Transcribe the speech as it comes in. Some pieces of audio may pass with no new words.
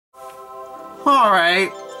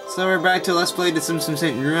Alright, so we're back to Let's Play the Simpsons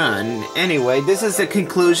Hit and Run. Anyway, this is the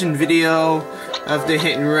conclusion video of the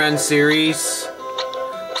Hit and Run series.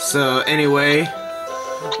 So anyway,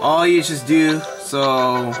 all you just do,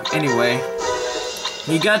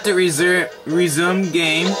 you got to resume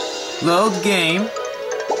game, load game.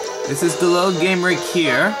 This is the load game right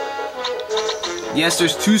here. Yes,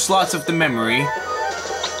 there's 2 slots of the memory.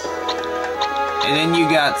 And then you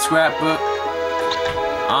got scrapbook,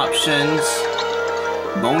 options,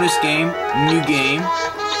 bonus game, new game,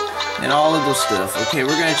 and all of those stuff. Okay, we're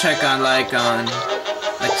gonna check on like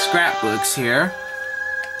scrapbooks here.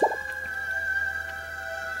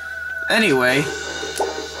 Anyway,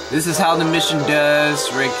 this is how the mission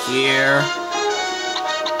does right here.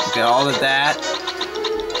 Look at all of that.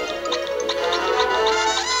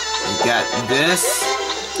 You got this,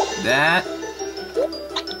 that,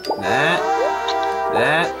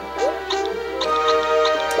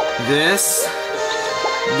 this,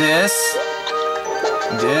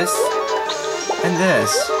 and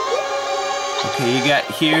this. Okay, you got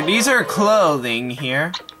here, these are clothing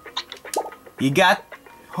here. You got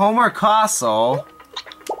Homer Castle,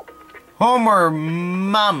 Homer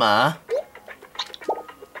Mama,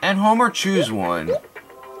 and Homer Choose One.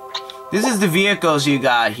 This is the vehicles you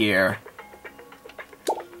got here.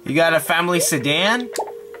 You got a family sedan,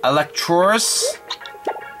 Electros,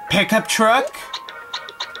 pickup truck,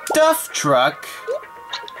 duff truck,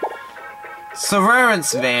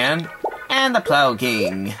 surveillance van, and the Plow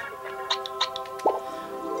King.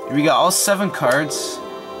 We got all 7 cards.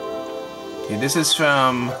 Okay, this is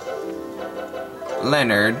from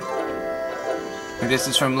Leonard. This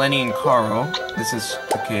is from Lenny and Carl. This is,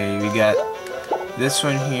 okay, we got this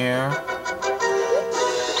one here,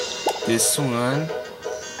 this one,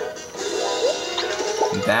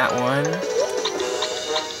 that one,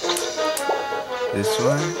 this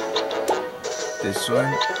one, this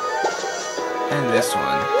one, and this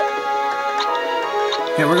one.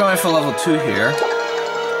 Okay, we're going for level 2 here.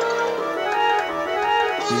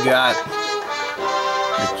 You got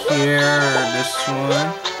like here, this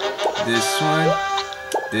one, this one,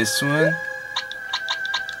 this one,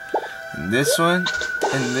 and this one,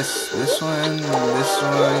 and this one, and this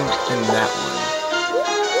one, and that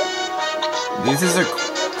one. This is their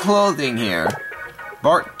clothing here.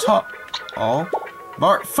 Bart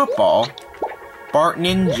Bart Football, Bart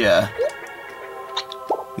Ninja.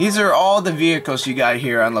 These are all the vehicles you got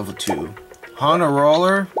here on level 2. Honda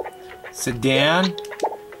Roller, Sedan,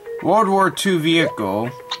 World War II vehicle,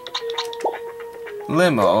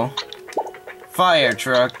 limo, fire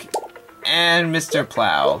truck, and Mr.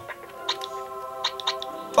 Plow.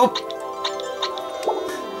 Oh!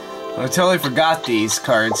 I totally forgot these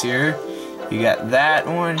cards here. You got that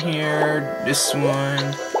one here, this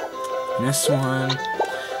one, this one,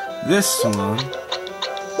 this one,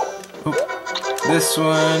 this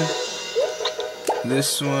one,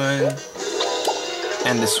 this one,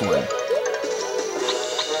 and this one.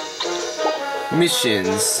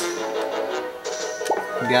 Missions.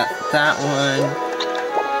 You got that one,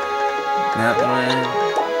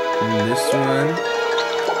 and this one,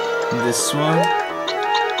 this one,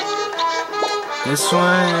 this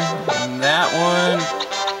one, that one,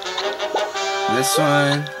 this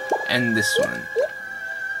one, and this one.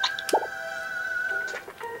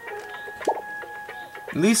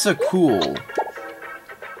 Lisa Cool,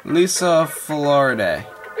 Lisa Florida,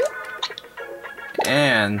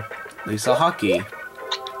 and Lisa Hockey.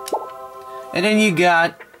 And then you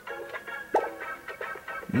got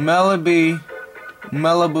Malibu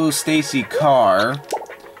Stacy Car,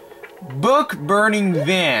 Book Burning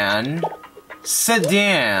Van,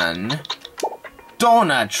 Sedan,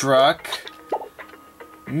 Donut Truck,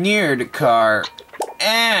 Neared Car,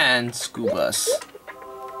 and School Bus.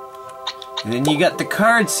 And then you got the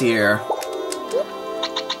cards here.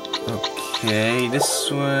 Okay, this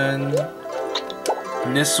one,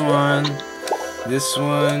 this one, this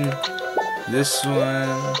one, this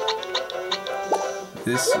one,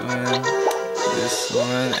 this one, this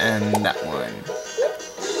one, and that one.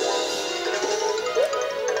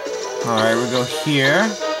 Alright, we'll go here.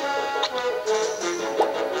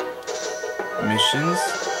 Missions.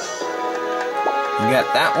 You got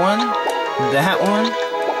that one, that one,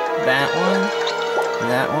 that one,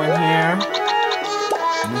 that one here,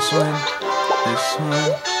 this one, this one,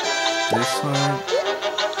 this one,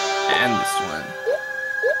 and this one.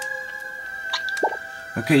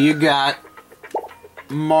 Okay, you got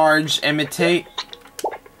Marge Imitate,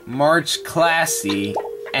 Marge Classy,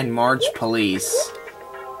 and Marge Police.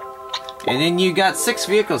 And then you got 6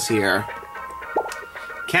 vehicles here.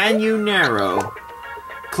 Can You Narrow,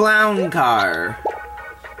 Clown Car,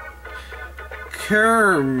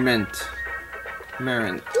 Kermit.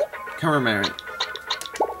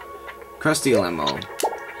 Krusty Limo.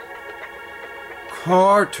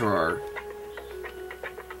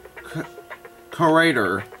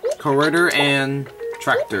 Corridor and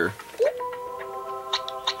Tractor.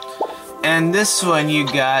 And this one you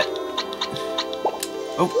got...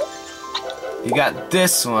 Oh! You got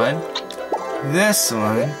this one. This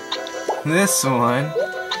one. This one.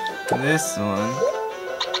 This one.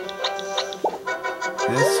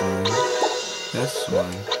 This one. This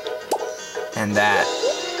one. And that.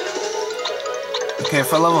 Okay,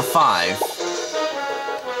 for level 5.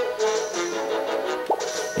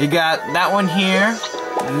 You got that one here,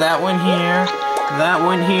 that one here, that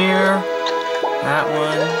one here, that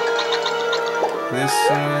one, this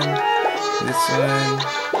one, this one,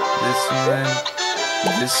 this one,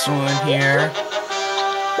 this one here.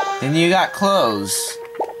 Then you got clothes.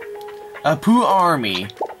 Apu Army,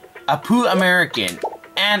 Apu American,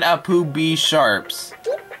 and Apu B Sharps.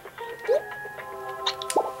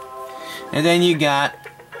 And then you got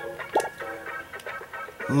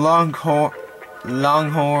Longhorn,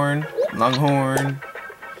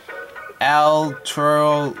 Al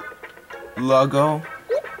Toro logo,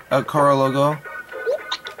 car logo,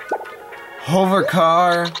 hover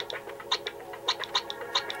car,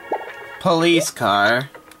 police car,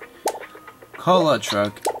 cola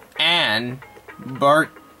truck, and Bart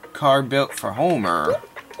car built for Homer.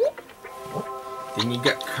 Then you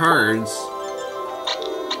got cards.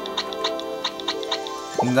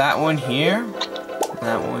 That one here,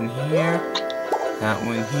 that one here, that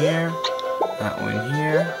one here, that one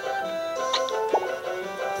here,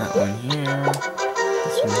 that one here,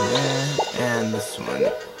 this one there, and this one.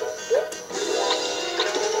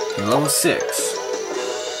 Okay, level 6.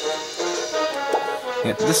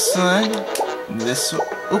 Get this one, this one,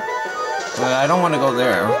 oop, but I don't want to go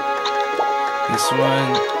there. This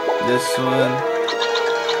one, this one,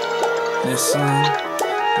 this one,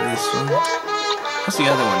 this one. What's the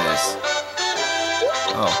other one is?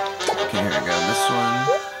 Oh, okay, here we go. This one,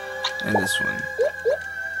 and this one.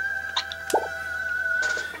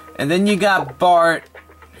 And then you got Bart,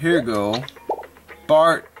 here you go,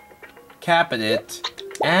 Bart Capinet,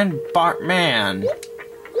 and Bartman.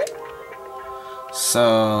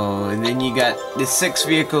 So, and then you got the 6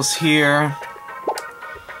 vehicles here.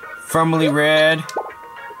 Firmly Red,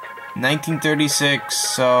 1936,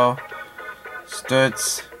 so,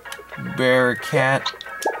 Stutz, Bearcat,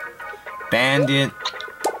 Bandit,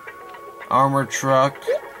 Armor Truck,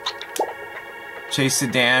 Chase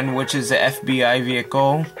Sedan, which is a FBI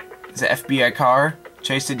vehicle. It's an FBI car.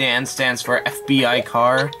 Chase Sedan stands for FBI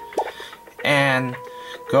car. And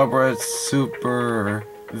Cobra Super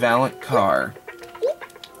Valiant car.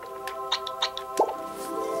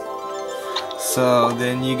 So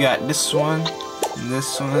then you got this one,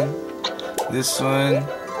 this one, this one,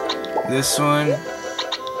 this one,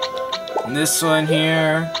 this one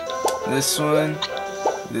here, this one,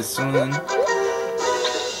 this one,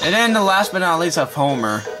 and then the last but not least of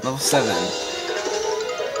Homer, level 7.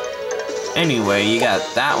 Anyway, you got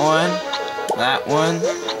that one, that one,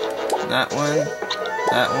 that one,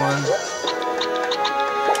 that one,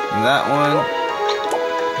 that one,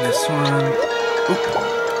 this one. Oop.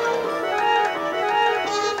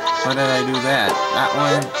 Why did I do that? That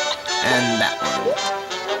one, and that one.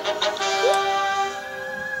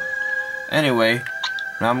 Anyway,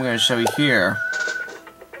 now I'm going to show you here.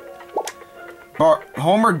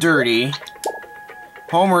 Homer Dirty,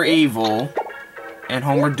 Homer Evil, and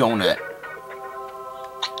Homer Donut.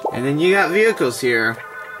 And then you got vehicles here.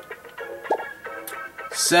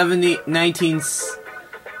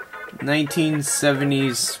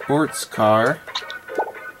 1970s sports car,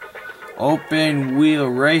 open wheel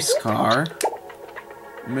race car,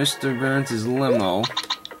 Mr. Burns' limo,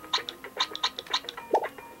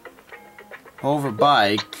 hover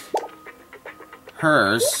bike,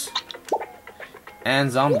 hearse,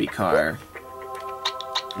 and zombie car.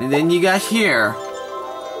 And then you got here,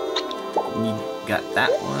 you got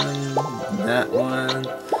that one, that one,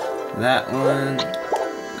 that one,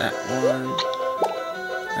 that one,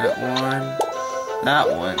 that one, that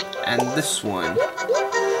one, and this one.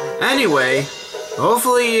 Anyway,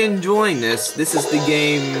 hopefully you're enjoying this. This is the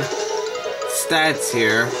game stats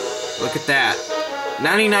here. Look at that.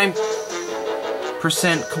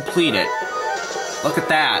 99% completed. Look at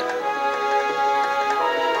that.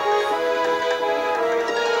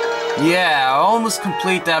 Yeah, I almost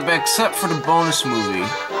complete that, but except for the bonus movie.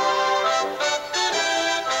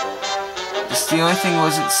 Just the only thing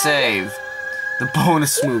wasn't saved. The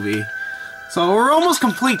bonus movie. So we're almost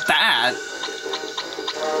complete that.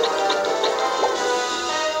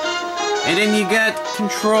 And then you got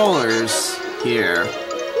controllers here.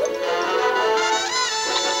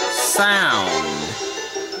 Sound.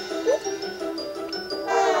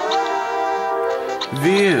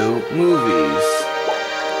 View movies.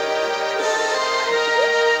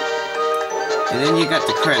 And then you got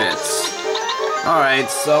the credits. Alright,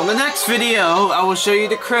 so in the next video, I will show you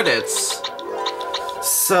the credits.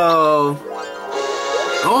 So,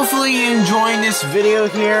 hopefully you enjoying this video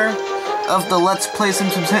here of the Let's Play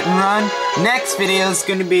Simpsons Hit and Run. Next video is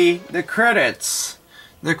going to be the credits.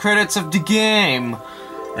 The credits of the game.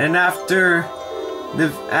 And after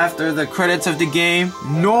the credits of the game,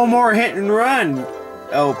 no more Hit and Run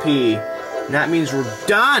LP. And that means we're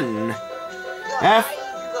done.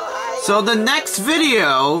 So the next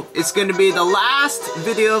video is going to be the last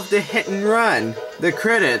video of the Hit and Run. The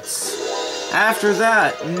credits. After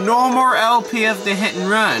that, no more LP of the Hit and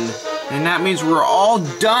Run. And that means we're all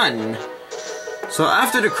done. So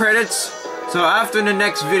after the credits, so after the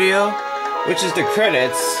next video, which is the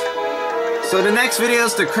credits, so the next video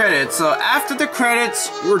is the credits, so after the credits,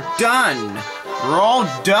 we're done. We're all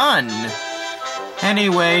done.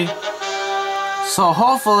 Anyway, so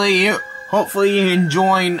hopefully you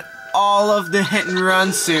enjoying all of the Hit and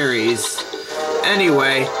Run series.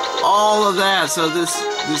 Anyway, all of that, so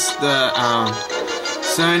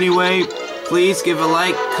so anyway, please give a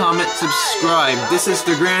like, comment, subscribe. This is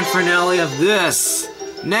the grand finale of this.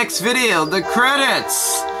 Next video, the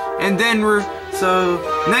credits. And then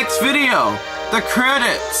next video, the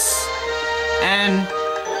credits. And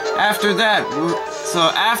after that, so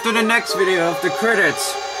after the next video of the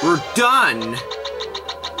credits, we're done.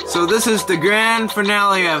 So this is the grand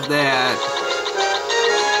finale of that.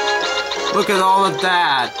 Look at all of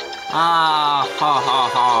that. Ah, ha ha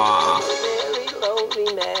ha.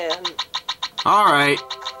 Alright.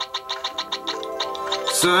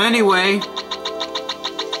 So anyway,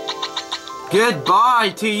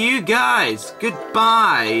 goodbye to you guys.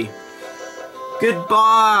 Goodbye.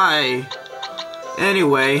 Goodbye.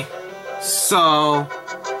 Anyway, so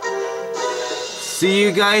see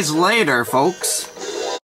you guys later, folks.